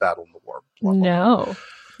lost in the battle in the war. Blah, blah. No.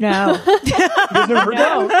 You guys never heard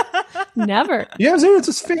that? Never. Yeah, it's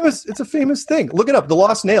a famous thing. Look it up. The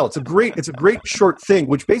Lost Nail. It's a great short thing,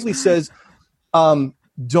 which basically says,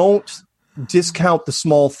 don't discount the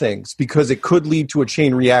small things because it could lead to a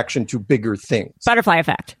chain reaction to bigger things. Butterfly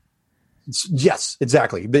effect. Yes,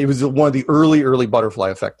 exactly. It was one of the early butterfly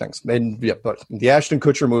effect things. And yeah, but the Ashton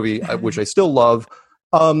Kutcher movie, which I still love.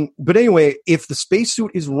 But anyway, if the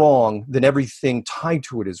spacesuit is wrong, then everything tied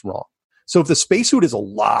to it is wrong. So if the spacesuit is a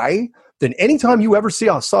lie, then anytime you ever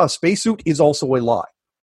saw a spacesuit is also a lie.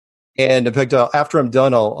 And in fact, after I'm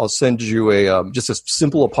done, I'll send you just a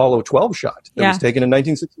simple Apollo 12 shot that was taken in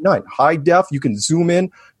 1969. High def, you can zoom in.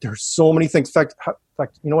 There's so many things. In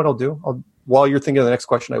fact, you know what I'll do? While you're thinking of the next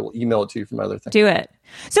question, I will email it to you from my other thing. Do it.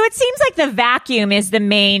 So it seems like the vacuum is the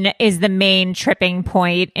main tripping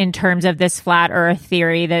point in terms of this flat Earth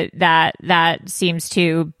theory that seems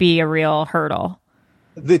to be a real hurdle.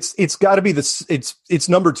 It's got to be this. It's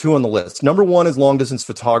number 2 on the list. Number 1 is long distance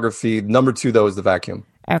photography. Number 2 though is the vacuum.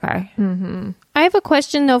 Okay. Mm-hmm. I have a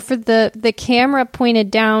question though for the camera pointed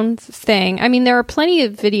down thing. I mean, there are plenty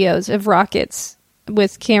of videos of rockets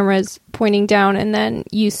with cameras pointing down and then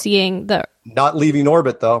you seeing the not leaving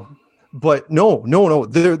orbit though. But no.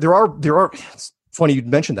 There are. It's funny you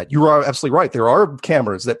mentioned that. You are absolutely right. There are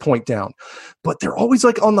cameras that point down, but they're always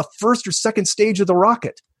like on the first or second stage of the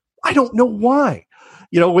rocket. I don't know why.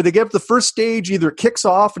 When they get up the first stage, either it kicks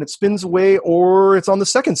off and it spins away, or it's on the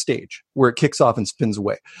second stage where it kicks off and spins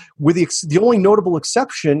away. With the only notable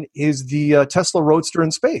exception is the Tesla Roadster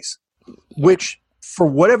in space, which for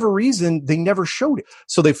whatever reason they never showed it.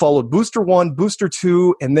 So they followed Booster 1, Booster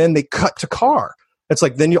 2, and then they cut to car. It's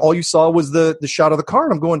like then all you saw was the shot of the car,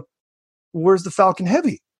 and I'm going, where's the Falcon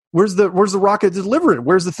Heavy? Where's the rocket delivered?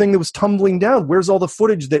 Where's the thing that was tumbling down? Where's all the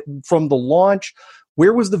footage from the launch?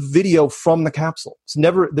 Where was the video from the capsule?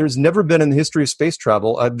 There's never been in the history of space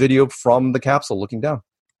travel a video from the capsule looking down.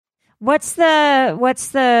 What's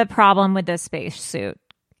the problem with this spacesuit?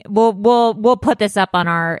 We'll put this up on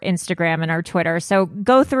our Instagram and our Twitter. So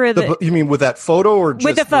go through you mean with that photo or just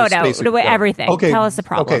with the photo, with everything? Okay, tell us the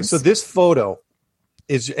problem. Okay, so this photo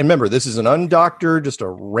is, and remember, this is an undoctored, just a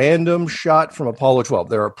random shot from Apollo 12.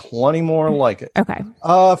 There are plenty more like it. Okay.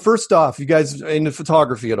 First off, you guys into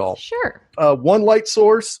photography at all? Sure. One light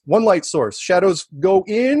source. Shadows go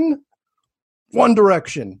in one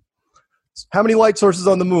direction. How many light sources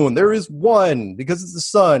on the moon? There is one, because it's the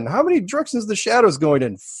sun. How many directions the shadows going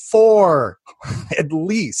in? 4, at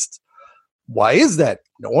least. Why is that?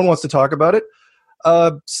 No one wants to talk about it.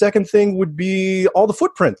 Second thing would be all the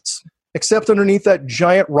footprints, except underneath that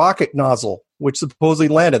giant rocket nozzle, which supposedly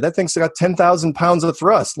landed. That thing's got 10,000 pounds of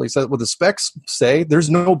thrust. At least that's what the specs say. There's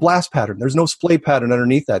no blast pattern. There's no splay pattern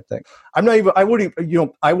underneath that thing. I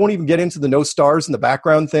won't even get into the no stars in the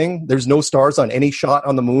background thing. There's no stars on any shot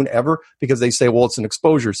on the moon ever because they say, well, it's an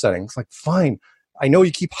exposure setting. It's like, fine. I know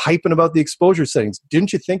you keep hyping about the exposure settings.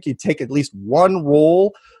 Didn't you think you'd take at least one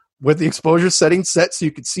roll with the exposure setting set so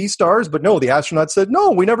you could see stars? But no, the astronauts said,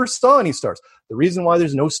 no, we never saw any stars. The reason why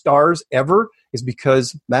there's no stars ever is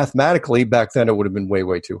because mathematically back then it would have been way,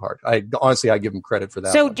 way too hard. I give them credit for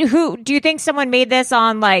that. So do you think someone made this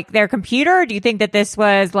on like their computer? Do you think that this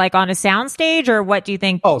was like on a soundstage, or what do you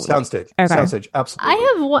think? Oh, soundstage. Okay. Soundstage,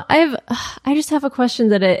 absolutely. I just have a question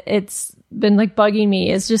that it's been like bugging me.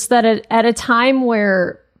 It's just that at a time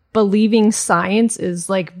where believing science is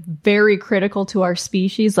like very critical to our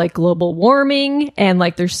species, like global warming, and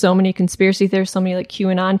like there's so many conspiracy theorists, so many like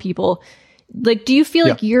QAnon people. Like, do you feel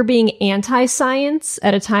like you're being anti-science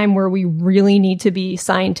at a time where we really need to be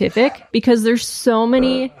scientific? Because there's so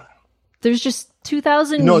many, there's just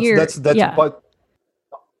 2,000 years. But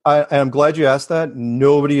I'm glad you asked that.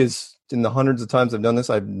 Nobody is, in the hundreds of times I've done this,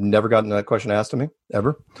 I've never gotten that question asked to me,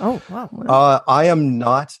 ever. Oh, wow. I am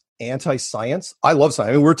not anti-science. I love science.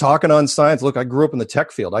 I mean, we're talking on science. Look, I grew up in the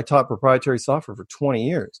tech field. I taught proprietary software for 20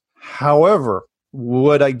 years. However,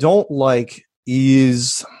 what I don't like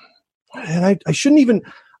is, and I shouldn't even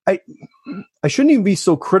be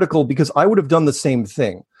so critical, because I would have done the same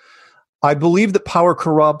thing. I believe that power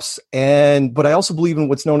corrupts, but I also believe in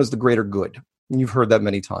what's known as the greater good. And you've heard that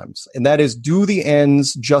many times. And that is, do the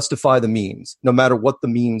ends justify the means, no matter what the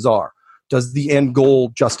means are? Does the end goal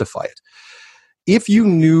justify it? If you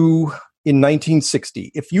knew in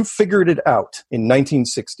 1960, if you figured it out in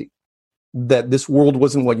 1960 that this world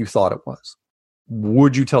wasn't what you thought it was,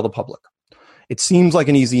 would you tell the public? It seems like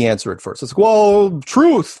an easy answer at first. It's like, well,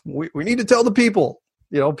 truth. We need to tell the people.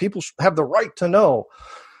 People have the right to know.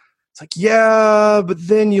 It's like, yeah, but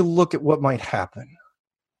then you look at what might happen,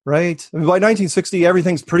 right? I mean, by 1960,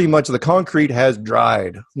 everything's pretty much, the concrete has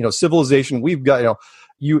dried. Civilization, we've got,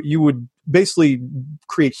 you would basically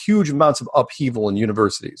create huge amounts of upheaval in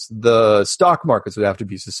universities. The stock markets would have to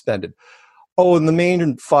be suspended. Oh, and the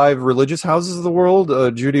main 5 religious houses of the world,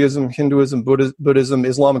 Judaism, Hinduism, Buddhism,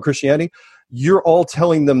 Islam, and Christianity, you're all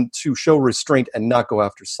telling them to show restraint and not go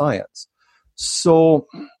after science. So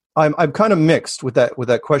I'm kind of mixed with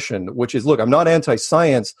that question, which is, look, I'm not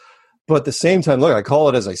anti-science, but at the same time, look, I call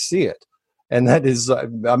it as I see it. And that is,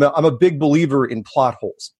 I'm a big believer in plot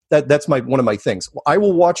holes. That's one of my things. I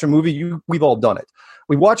will watch a movie. We've all done it.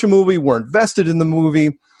 We watch a movie, we're invested in the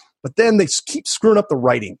movie, but then they keep screwing up the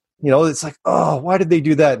writing. It's like, oh, why did they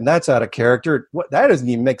do that? And that's out of character. That doesn't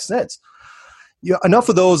even make sense. Enough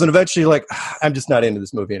of those, and eventually, like, I'm just not into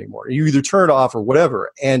this movie anymore. You either turn it off or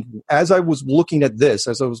whatever. And as I was looking at this,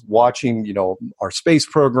 as I was watching, our space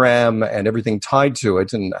program and everything tied to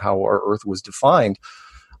it and how our Earth was defined,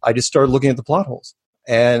 I just started looking at the plot holes.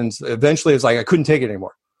 And eventually, it's like I couldn't take it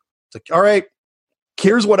anymore. It's like, all right,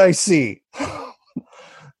 here's what I see.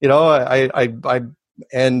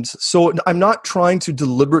 And so I'm not trying to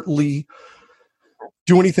deliberately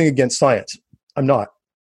do anything against science. I'm not.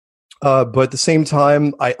 But at the same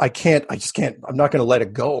time, I'm not going to let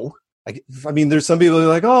it go. I mean, there's some people who are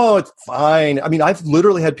like, oh, it's fine. I mean, I've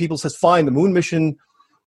literally had people say, fine, the moon mission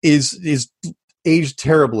is aged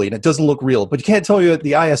terribly and it doesn't look real, but you can't tell me that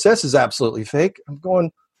the ISS is absolutely fake. I'm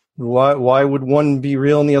going, why would one be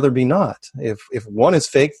real and the other be not? If one is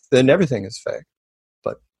fake, then everything is fake.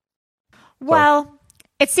 Well,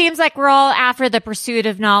 it seems like we're all after the pursuit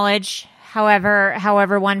of knowledge,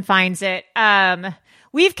 however one finds it.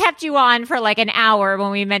 We've kept you on for like an hour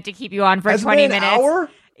when we meant to keep you on for 20 minutes. An hour?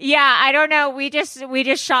 Yeah, I don't know. We just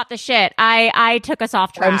shot the shit. I took us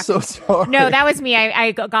off track. I'm so sorry. No, that was me.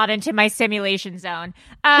 I got into my simulation zone.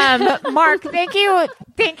 Mark, thank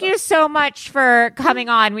you so much for coming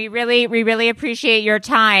on. We really appreciate your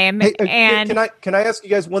time. Hey, and can I ask you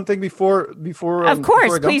guys one thing before? Of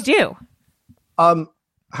course, please do.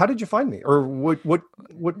 How did you find me, or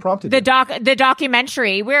what prompted the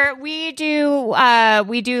documentary where we do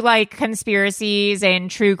like conspiracies and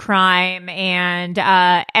true crime and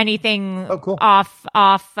anything off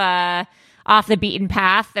the beaten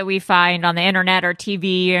path that we find on the internet or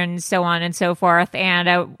TV and so on and so forth.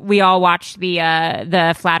 And we all watched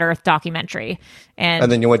the Flat Earth documentary, and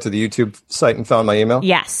then you went to the YouTube site and found my email.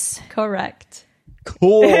 Yes, correct.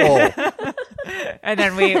 Cool. And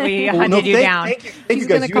then we hunted you down. Thank you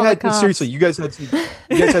guys. Seriously, you guys had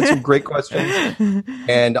some great questions,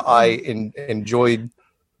 and I enjoyed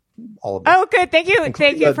all of this. Oh, good. Thank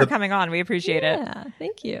you for coming on. We appreciate it. Yeah,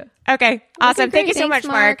 thank you. Okay, awesome. Okay, Thank you so thanks,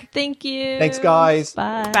 much, Mark. Thank you. Thanks, guys.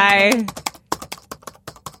 Bye. Bye.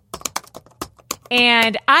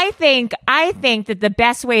 And I think that the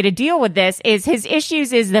best way to deal with this is his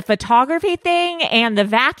issues is the photography thing and the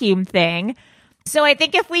vacuum thing. So I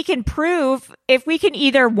think if we can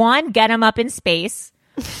either one, get him up in space,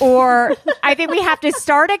 or I think we have to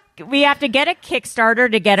get a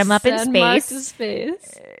Kickstarter to get him up in space. Mark to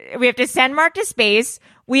space. We have to send Mark to space.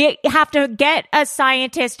 We have to get a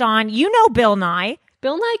scientist on. You know Bill Nye.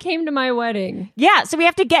 Bill Nye came to my wedding. Yeah, so we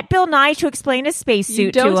have to get Bill Nye to explain a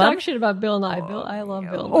spacesuit to him. Don't talk shit about Bill Nye. I love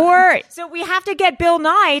Bill Nye. So we have to get Bill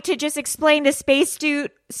Nye to just explain the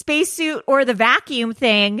spacesuit or the vacuum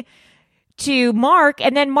thing to Mark,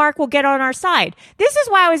 and then Mark will get on our side. This is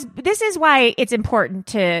why it's important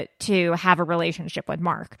to have a relationship with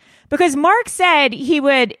Mark, because Mark said he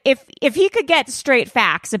would, if he could get straight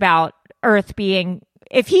facts about Earth being,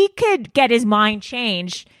 if he could get his mind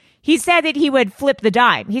changed, he said that he would flip the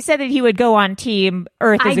dime. He said that he would go on team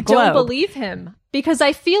Earth as a globe. I don't believe him, because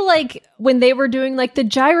I feel like when they were doing like the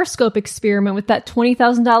gyroscope experiment with that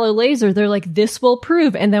 $20,000 laser, they're like, this will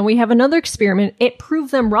prove. And then we have another experiment. It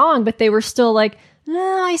proved them wrong, but they were still like,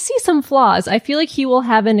 I see some flaws. I feel like he will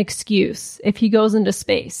have an excuse if he goes into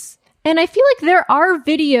space. And I feel like there are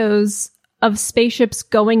videos of spaceships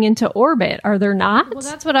going into orbit. Are there not? Well,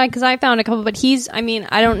 that's because I found a couple, but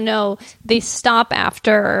I don't know. They stop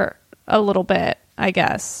after a little bit, I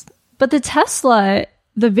guess. But the Tesla,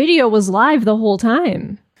 the video was live the whole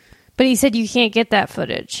time. But he said you can't get that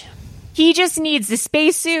footage. He just needs the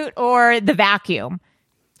spacesuit or the vacuum.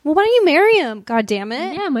 Well, why don't you marry him? God damn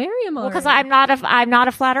it. Yeah, marry him already. Because I'm not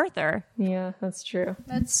a flat earther. Yeah, that's true.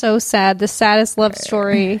 That's so sad. The saddest love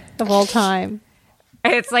story of all time.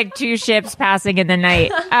 It's like two ships passing in the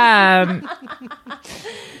night. And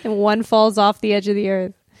one falls off the edge of the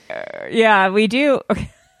earth. Yeah, we do. Okay.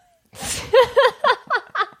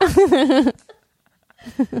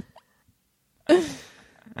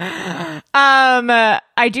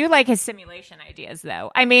 I do like his simulation ideas,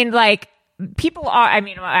 though. I mean, like, people are,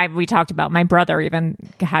 we talked about, my brother even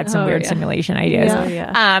had some weird simulation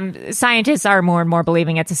ideas. Scientists are more and more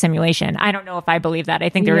believing it's a simulation. I don't know if I believe that. I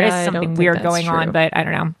think there is something weird going on, but I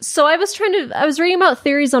don't know. So I was reading about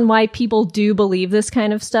theories on why people do believe this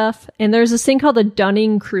kind of stuff. And there's this thing called the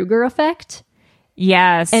Dunning-Kruger effect.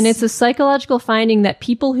 Yes. And it's a psychological finding that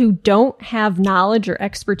people who don't have knowledge or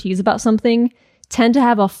expertise about something tend to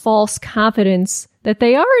have a false confidence that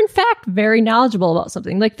they are, in fact, very knowledgeable about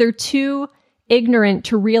something. Like, they're too ignorant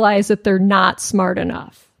to realize that they're not smart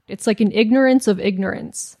enough. It's like an ignorance of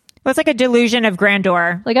ignorance. Well, it's like a delusion of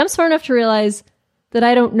grandeur. Like, I'm smart enough to realize that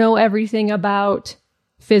I don't know everything about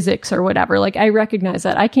physics or whatever. Like, I recognize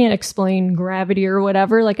that. I can't explain gravity or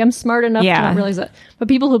whatever. Like, I'm smart enough to not realize that. But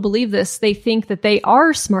people who believe this, they think that they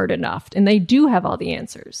are smart enough and they do have all the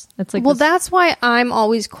answers. That's like, well, that's why I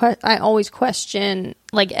always question,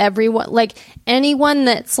 like, everyone, like, anyone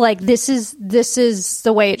that's like, this is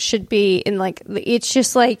the way it should be. And like, it's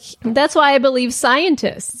just like, that's why I believe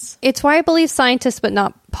scientists. It's why I believe scientists, but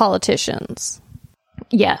not politicians.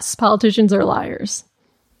 Yes, politicians are liars.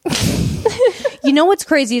 You know what's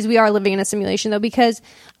crazy is we are living in a simulation, though, because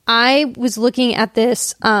I was looking at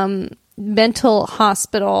this mental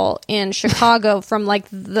hospital in Chicago from like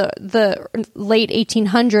the late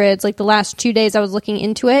 1800s, like the last 2 days I was looking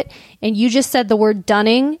into it, and you just said the word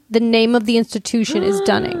Dunning. The name of the institution is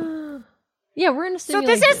Dunning. Yeah, we're in a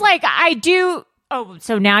simulation. So this is like,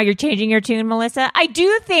 so now you're changing your tune, Melissa? I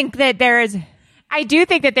do think that there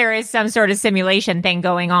is some sort of simulation thing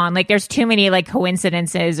going on. Like, there's too many like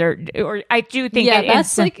coincidences, or I do think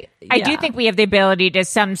I do think we have the ability to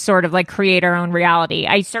some sort of like create our own reality.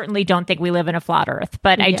 I certainly don't think we live in a flat Earth,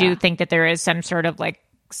 but I do think that there is some sort of like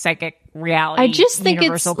psychic reality. I just think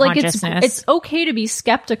it's like it's okay to be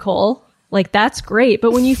skeptical. Like, that's great,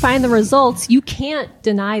 but when you find the results, you can't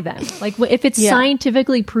deny them. Like, if it's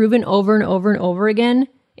scientifically proven over and over and over again,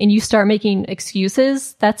 and you start making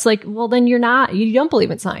excuses, that's like, well, then you don't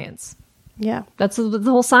believe in science. Yeah. That's the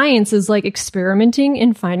whole science is like experimenting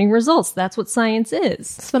and finding results. That's what science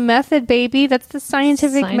is. It's the method, baby. That's the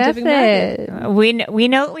scientific method. We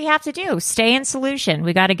know what we have to do. Stay in solution.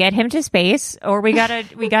 We got to get him to space, or we got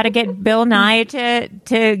to get Bill Nye to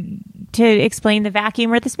explain the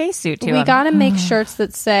vacuum or the spacesuit to him. We got to make shirts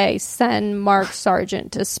that say "Send Mark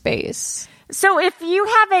Sargent to space." So if you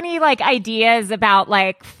have any like ideas about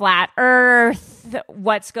like flat Earth,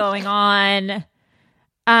 what's going on,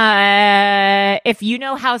 if you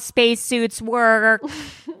know how spacesuits work,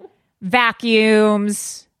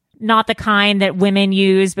 vacuums, not the kind that women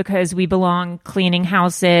use because we belong cleaning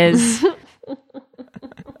houses.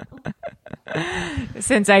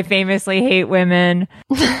 Since I famously hate women.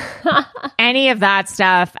 Any of that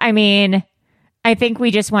stuff. I mean, I think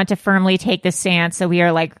we just want to firmly take the stance that we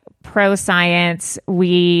are like pro-science.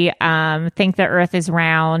 We think the earth is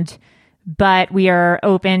round, but we are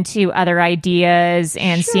open to other ideas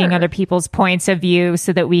and seeing other people's points of view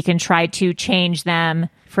so that we can try to change them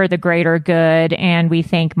for the greater good. And we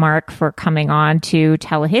thank Mark for coming on to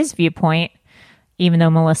tell his viewpoint, even though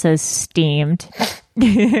Melissa's steamed.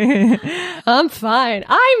 I'm fine.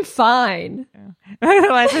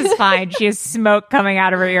 Melissa's fine. She has smoke coming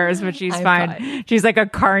out of her ears, but she's fine. She's like a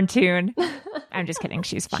cartoon. I'm just kidding.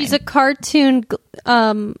 She's fine. She's a cartoon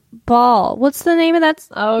ball. What's the name of that?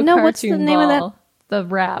 What's the name of that? The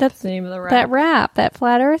rap. That's the name of the rap. That rap. That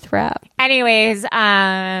flat Earth rap. Anyways,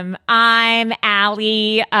 I'm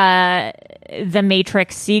Allie, the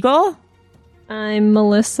Matrix Siegel. I'm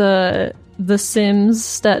Melissa, the Sims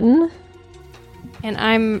Stetton. And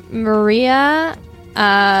I'm Maria,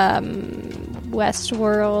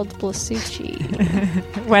 Westworld Blasucci.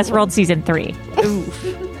 Westworld Season 3. Oof.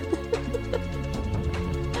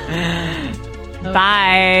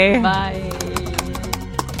 Bye. Bye.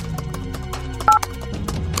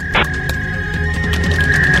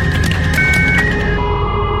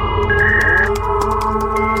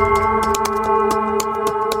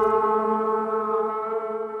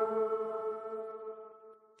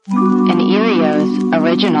 An Erios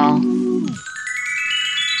original.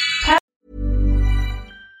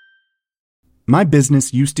 My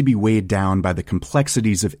business used to be weighed down by the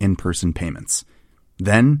complexities of in-person payments.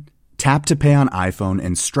 Then, Tap to Pay on iPhone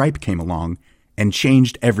and Stripe came along and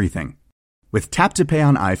changed everything. With Tap to Pay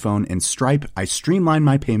on iPhone and Stripe, I streamlined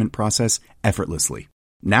my payment process effortlessly.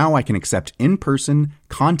 Now I can accept in-person,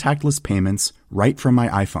 contactless payments right from my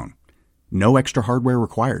iPhone. No extra hardware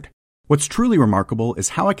required. What's truly remarkable is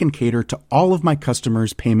how I can cater to all of my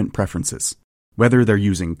customers' payment preferences. Whether they're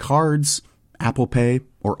using cards, Apple Pay,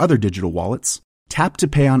 or other digital wallets, Tap to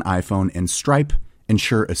Pay on iPhone and Stripe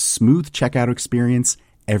ensure a smooth checkout experience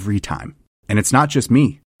every time. And it's not just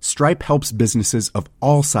me. Stripe helps businesses of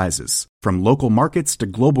all sizes, from local markets to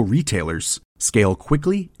global retailers, scale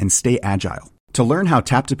quickly and stay agile. To learn how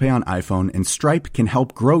Tap to Pay on iPhone and Stripe can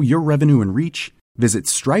help grow your revenue and reach, visit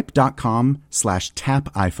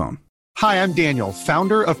stripe.com/tapiphone. Hi, I'm Daniel,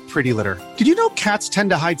 founder of Pretty Litter. Did you know cats tend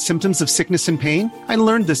to hide symptoms of sickness and pain? I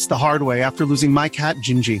learned this the hard way after losing my cat,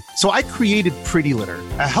 Gingy. So I created Pretty Litter,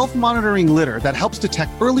 a health monitoring litter that helps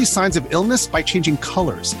detect early signs of illness by changing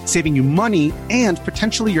colors, saving you money and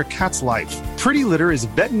potentially your cat's life. Pretty Litter is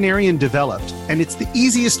veterinarian developed, and it's the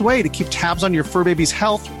easiest way to keep tabs on your fur baby's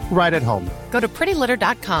health right at home. Go to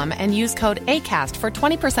prettylitter.com and use code ACAST for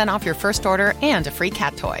 20% off your first order and a free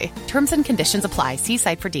cat toy. Terms and conditions apply. See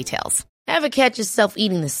site for details. Ever catch yourself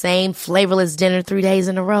eating the same flavorless dinner 3 days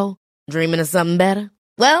in a row? Dreaming of something better?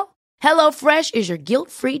 Well, HelloFresh is your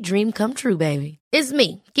guilt-free dream come true, baby. It's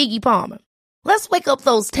me, Keke Palmer. Let's wake up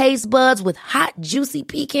those taste buds with hot, juicy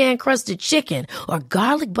pecan-crusted chicken or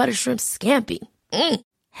garlic butter shrimp scampi.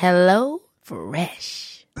 Hello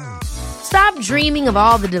Fresh. Stop dreaming of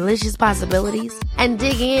all the delicious possibilities and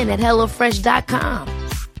dig in at HelloFresh.com.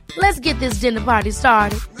 Let's get this dinner party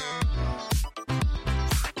started.